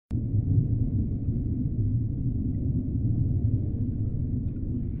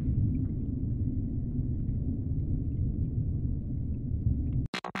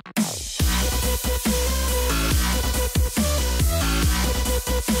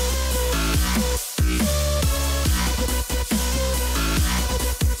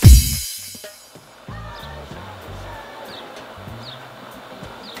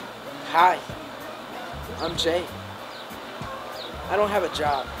Jay. I don't have a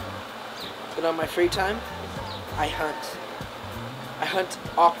job, but on my free time, I hunt. I hunt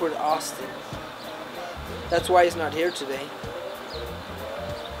awkward Austin. That's why he's not here today.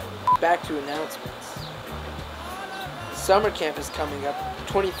 Back to announcements. Summer camp is coming up,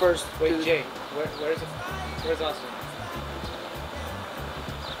 21st. Wait, Jay, where's Austin?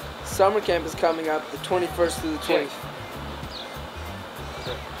 Summer camp is coming up the 21st through the 20th.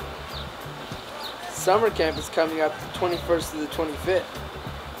 Summer camp is coming up the 21st through the 25th.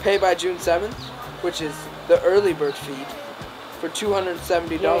 Pay by June 7th, which is the early bird feed, for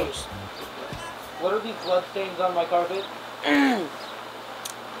 $270. Jay, what are these blood stains on my carpet?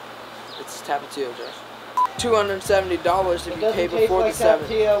 It's Tapatio, Josh. $270 if you pay before the 7th.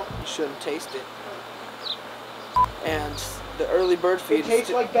 You shouldn't taste it. And the early bird feed It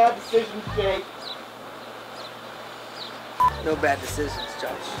tastes like bad decisions, Jay. No bad decisions,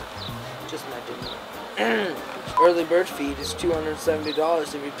 Josh. Just my opinion. Early bird feed is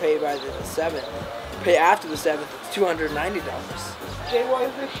 $270 if you pay by the 7th. Pay after the 7th, it's $290. Jay, why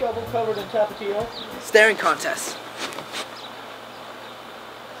is this shovel covered in Tapatio? Staring contest.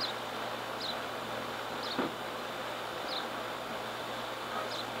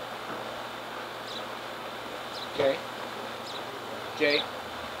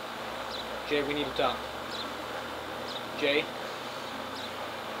 Jay, we need to talk. Jay?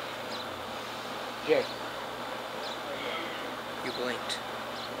 You blinked.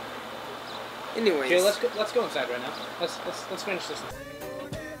 Anyways. Jay, let's go inside right now. Let's finish this.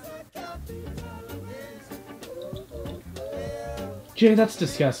 Jay, that's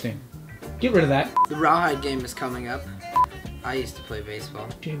disgusting. Get rid of that. The Rawhide game is coming up. I used to play baseball.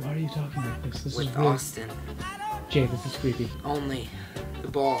 Jay, why are you talking like this? This with is really... Austin. Jay, this is creepy. Only the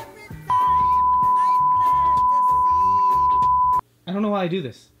ball. I don't know why I do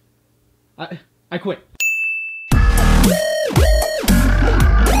this. I quit.